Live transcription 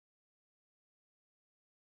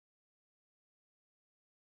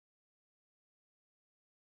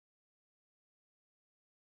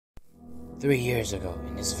3 years ago,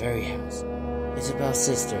 in this very house, Isabel's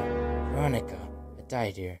sister, Veronica, had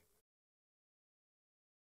died here.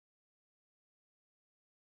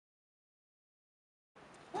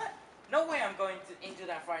 What? No way I'm going into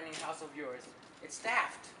that frightening house of yours. It's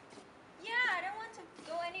staffed. Yeah, I don't want to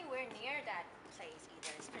go anywhere near that place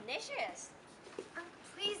either. It's pernicious.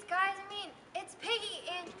 Please, guys, I mean, it's Piggy,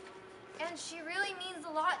 and she really means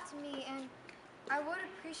a lot to me, and I would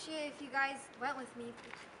appreciate if you guys went with me.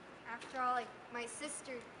 After all, like, my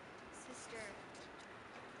sister.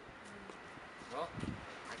 Well,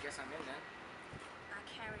 I guess I'm in then. I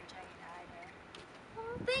can't reject it either.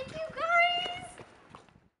 Oh, thank you, guys!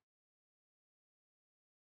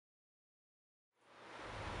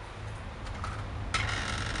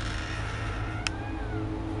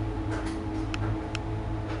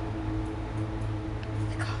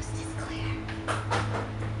 The coast is clear.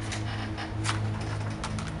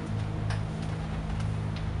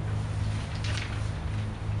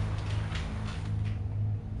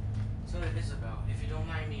 So, Isabel, if you don't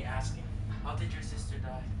mind me asking, how did your sister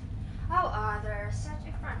die? Oh, there are such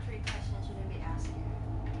effrontery questions you shouldn't be asking.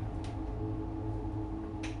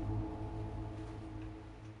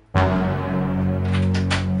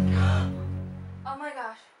 Oh my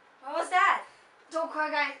gosh, what was that? Don't cry,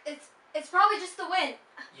 guys. It's probably just the wind.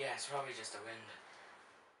 Yeah, it's probably just the wind.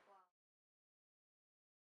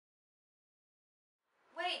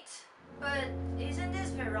 Wait, but isn't this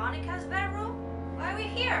Veronica's bedroom? Why are we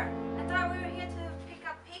here? I thought we were here to pick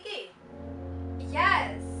up Piggy.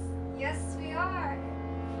 Yes, we are.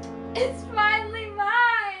 It's finally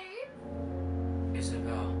mine.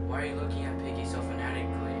 Isabel, why are you looking at Piggy so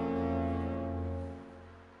fanatically?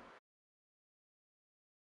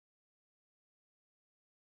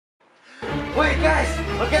 Wait, guys!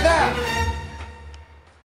 Look at that!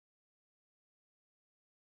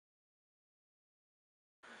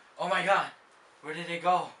 Oh my god! Where did it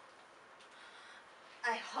go?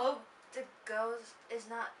 I hope the ghost is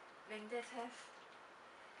not vindictive.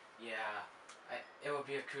 Yeah, it would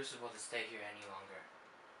be a crucible to stay here any longer.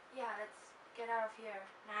 Yeah, let's get out of here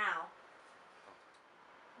now.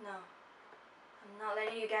 No, I'm not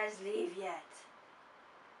letting you guys leave yet.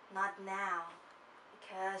 Not now,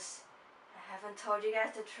 because I haven't told you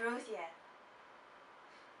guys the truth yet.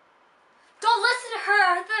 Don't listen to her,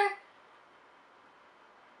 Arthur.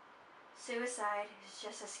 Suicide is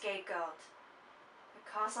just a scapegoat. The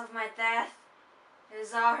cause of my death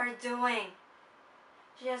is all her doing.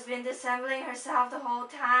 She has been dissembling herself the whole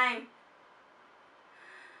time.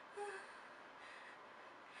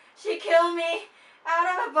 She killed me out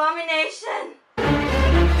of abomination.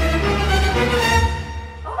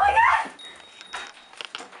 Oh my god!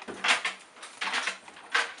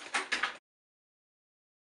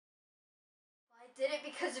 I did it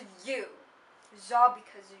because of you. It was all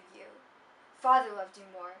because of you. Father loved you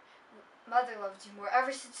more. Mother loved you more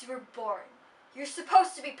ever since you were born. You're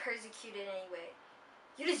supposed to be persecuted anyway.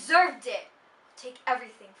 You deserved it. I'll take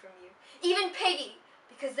everything from you. Even Piggy,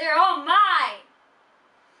 because they're all mine.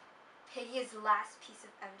 Piggy is the last piece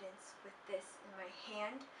of evidence. With this in my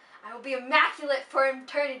hand, I will be immaculate for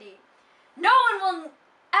eternity. No one will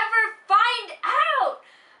ever find out.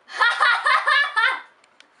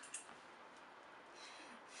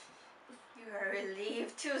 You are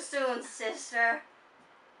relieved too soon, sister.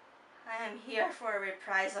 I am here for a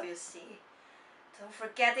reprisal, you see. Don't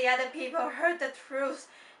forget the other people heard the truth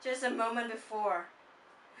just a moment before.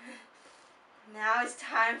 Now it's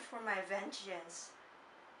time for my vengeance.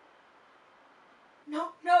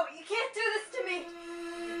 No, you can't do this to me.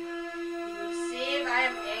 You'll see if I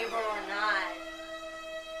am able or not.